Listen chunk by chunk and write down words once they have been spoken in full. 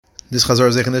This Chazor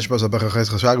is Zeichen Nishmas Abba Chayes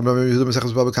Chashag Bava Yehuda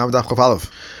Mesechus Bava Kamma Daf Chav Aleph.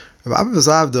 Rabbi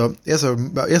Zavda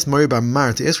asked Mori Bar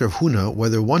Mar to ask Rav Huna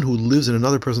whether one who lives in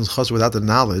another person's chasr without the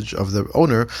knowledge of the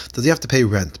owner, does he have to pay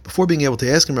rent? Before being able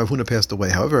to ask him, Rav Huna passed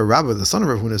away. However, Rabbi, the son of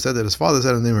Rav Huna, said that his father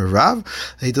said in the name of Rav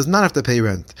that he does not have to pay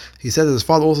rent. He said that his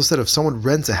father also said if someone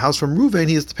rents a house from Reuven,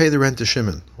 he has to pay the rent to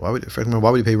Shimon. Why would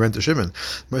he pay rent to Shimon?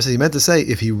 He meant to say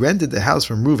if he rented the house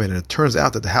from Reuven and it turns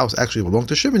out that the house actually belonged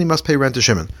to Shimon, he must pay rent to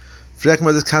Shimon.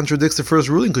 This contradicts the first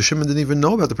ruling because Shimon didn't even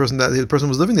know about the person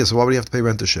was living there, so why would he have to pay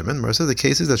rent to Shimon? Mar says the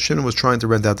case is that Shimon was trying to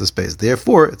rent out the space.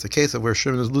 Therefore, it's a case of where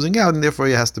Shimon is losing out, and therefore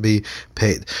he has to be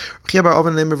paid. Chia bar Ova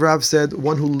in the name of Rav said,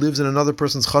 one who lives in another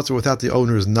person's chutzner without the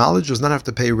owner's knowledge does not have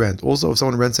to pay rent. Also, if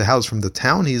someone rents a house from the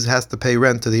town, he has to pay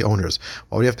rent to the owners.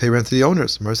 Why would he have to pay rent to the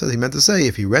owners? Mar says he meant to say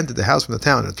if he rented the house from the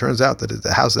town and it turns out that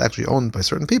the house is actually owned by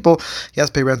certain people, he has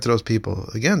to pay rent to those people.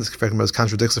 Again, this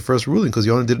contradicts the first ruling because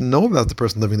the owner didn't know about the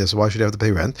person living there, so why should he have to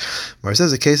pay rent? Mar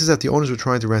says the case is that the owners were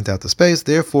trying to rent out the space,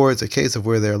 therefore it's a case of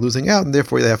where they are losing out, and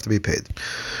therefore they have to be paid.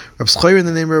 Rav Schoyer in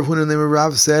the name of Rav Huna in the name of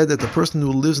Rav said that the person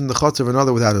who lives in the chutz of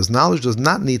another without his knowledge does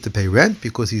not need to pay rent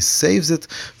because he saves it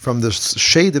from the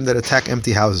shadim that attack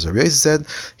empty houses. Rav Yosef said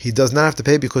he does not have to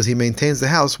pay because he maintains the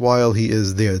house while he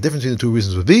is there. The difference between the two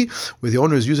reasons would be where the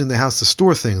owner is using the house to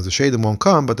store things, the shadim won't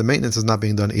come, but the maintenance is not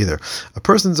being done either. A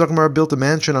person, Zakmar, built a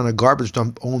mansion on a garbage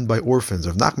dump owned by orphans.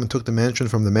 Rav Nachman took the mansion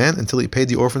from the man until he paid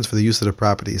the orphans for the use of the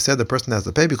property. He said the person has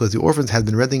to pay because the orphans had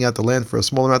been renting out the land for a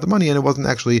small amount of money and it wasn't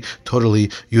actually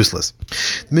totally useless.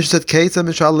 The Mishnah said,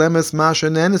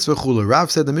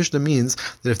 Rav said the Mishnah means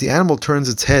that if the animal turns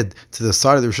its head to the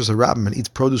side of the Rishus HaRabim and eats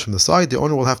produce from the side, the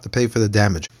owner will have to pay for the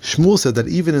damage. Shmuel said that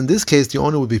even in this case, the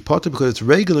owner would be potter because it's a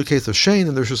regular case of shein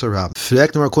in the Rishus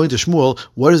HaRabim. According to Shmuel,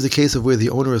 what is the case of where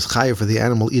the owner is chayav for the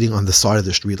animal eating on the side of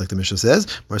the street, like the Mishnah says?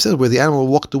 Mar says where the animal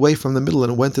walked away from the middle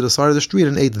and went to the side of the street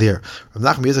and ate there.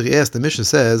 Rav Nachman asked, the Mishnah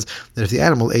says that if the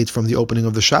animal ate from the opening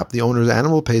of the shop, the owner's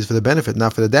animal pays for the benefit,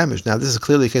 not for the damage. Now, this is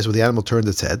clearly a case where the animal turned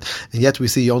its head, and yet we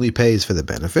see he only pays for the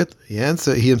benefit. He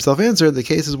himself answered, the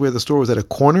case is where the store was at a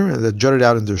corner and it jutted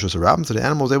out into Rishus HaRabim, so the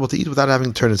animal was able to eat without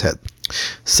having to turn its head.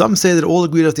 Some say that all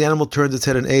agree that if the animal turned its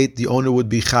head and ate, the owner would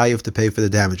be chayiv to pay for the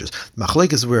damages.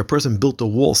 Machlek is where a person built a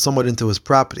wall somewhat into his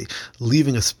property,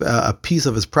 leaving a piece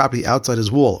of his property outside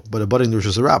his wall, but abutting the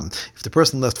Rishus HaRabim. If the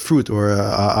person left fruit or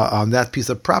on that piece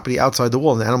of property outside the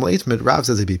wall, and the animal ate from it, Rav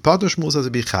says it'd be pater, Shmuel says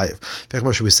it'd be chayiv.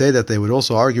 Should we say that they would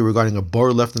also argue regarding a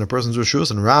bar left in a person's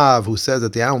rishus, and Rav, who says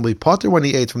that the animal will be pater when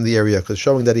he ate from the area, because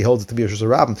showing that he holds it to be a Rishus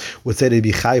HaRabim, would say they'd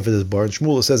be chayiv for this bar, and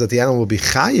Shmuel says that the animal will be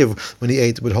chayiv when he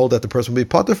ate, would hold that the person will be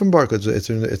pater from bar, because it's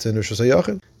in Rishus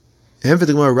HaYachid. And for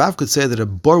the Gemara, Rav could say that a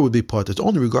bar would be part. It's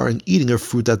only regarding eating a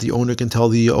fruit that the owner can tell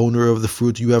the owner of the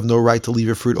fruit, you have no right to leave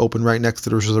your fruit open right next to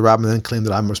the Rishus HaRabim and then claim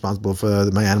that I'm responsible for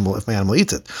my animal if my animal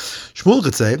eats it. Shmuel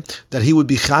could say that he would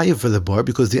be chayiv for the bar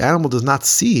because the animal does not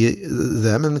see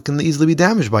them and can easily be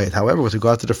damaged by it. However, with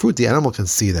regard to the fruit, the animal can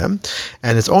see them,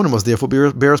 and its owner must therefore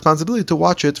bear responsibility to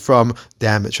watch it from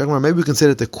damage. Maybe we can say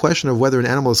that the question of whether an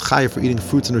animal is chayiv for eating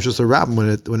fruits in Rishus HaRabim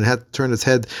when it had turned its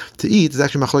head to eat is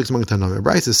actually machlokes among Tanaim.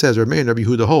 Brisa says, Rabbi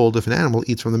Yehuda hold, if an animal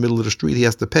eats from the middle of the street, he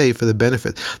has to pay for the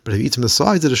benefit. But if he eats from the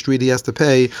sides of the street, he has to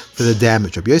pay for the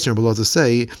damage. Rabbi Yosef below to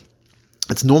say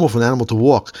it's normal for an animal to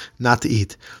walk, not to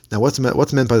eat. Now, what's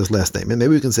meant by this last statement?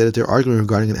 Maybe we can say that they're arguing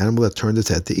regarding an animal that turned its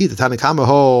head to eat. The Kamma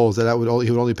holds that he would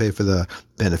only pay for the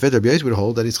benefit. Rabbi Yosef would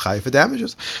hold that he's chayiv for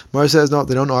damages. Mar says no,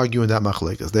 they don't argue in that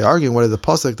machlekes. They argue in whether the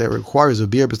pasuk that requires a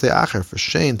bir b'stei acher for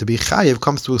shein to be chayiv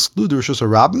comes to exclude the Rishus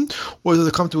HaRabim, or does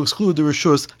it come to exclude the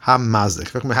Rishus HaMazik?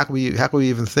 How can we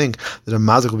even think that a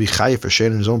mazik will be chayiv for shein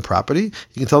in his own property?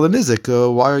 You can tell the nizik,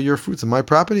 why are your fruits in my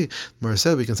property? Mar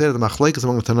said we can say that the machlekes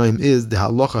among the Tanaim is the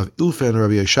halacha of Ilfa and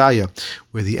Rabbi Yeshaya,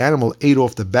 where the animal ate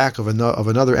off the back of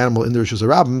another animal in the Rishus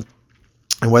HaRabim,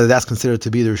 and whether that's considered to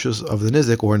be the rishus of the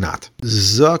nizik or not.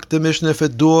 Zok the Mishnah, if a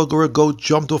dog or a goat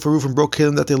jumped off a roof and broke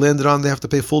him that they landed on, they have to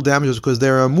pay full damages because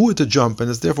they're mu'ud to jump, and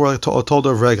it's therefore like a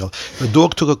tolda of regal. The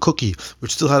dog took a cookie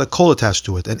which still had a coal attached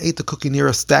to it and ate the cookie near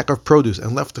a stack of produce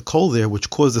and left the coal there,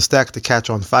 which caused the stack to catch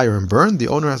on fire and burn. The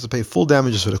owner has to pay full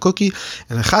damages for the cookie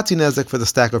and a chatzi nezek for the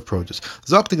stack of produce.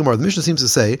 Zok the Gemara, the Mishnah seems to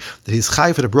say that he's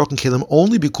chayiv for the broken kelim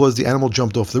only because the animal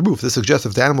jumped off the roof. This suggests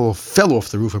if the animal fell off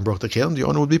the roof and broke the kelim, the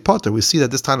owner would be potter. We see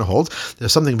that this time holds that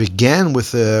if something began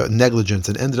with negligence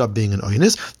and ended up being an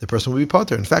oinus, the person would be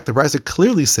potter. In fact, the Brisa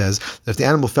clearly says that if the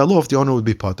animal fell off, the owner would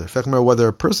be potter. In fact, whether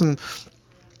a person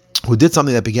who did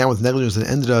something that began with negligence and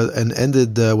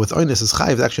ended with oinus is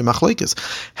chayiv, is actually machlokes.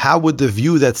 How would the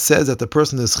view that says that the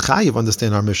person is chayiv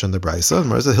understand our mission in the brisa?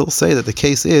 He'll say that the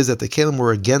case is that the kalim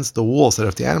were against the wall, so that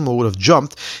if the animal would have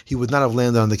jumped, he would not have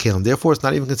landed on the kalim. Therefore, it's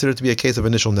not even considered to be a case of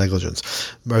initial negligence.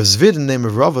 Mar Zvid, in the name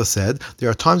of Rava, said there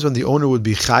are times when the owner would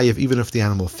be chayiv even if the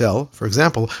animal fell. For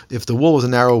example, if the wall was a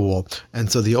narrow wall,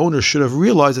 and so the owner should have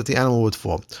realized that the animal would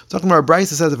fall. Talking about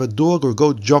brisa says if a dog or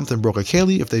goat jumped and broke a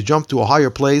keli, if they jumped to a higher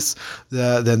place,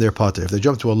 then they're pater. If they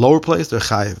jump to a lower place, they're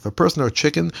chayiv. If a person or a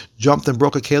chicken jumped and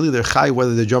broke a keli, they're chayiv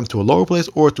whether they jump to a lower place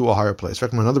or to a higher place. In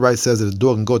fact, another brayse says that a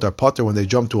dog and goat are pater when they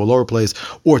jump to a lower place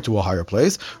or to a higher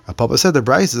place. Papa said the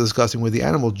brayse is discussing where the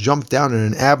animal jumped down in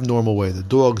an abnormal way. The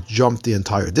dog jumped the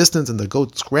entire distance and the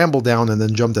goat scrambled down and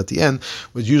then jumped at the end,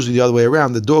 which usually the other way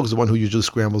around. The dog is the one who usually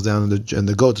scrambles down and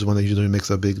the goat is the one that usually makes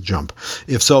a big jump.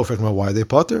 If so, why are they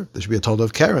pater? There should be a total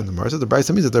of Karen. The Gemara says the brayse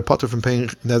means that they're pater from paying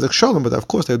nezek shalom, but of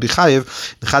course they would be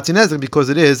chayiv because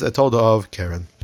it is a toda of Karen.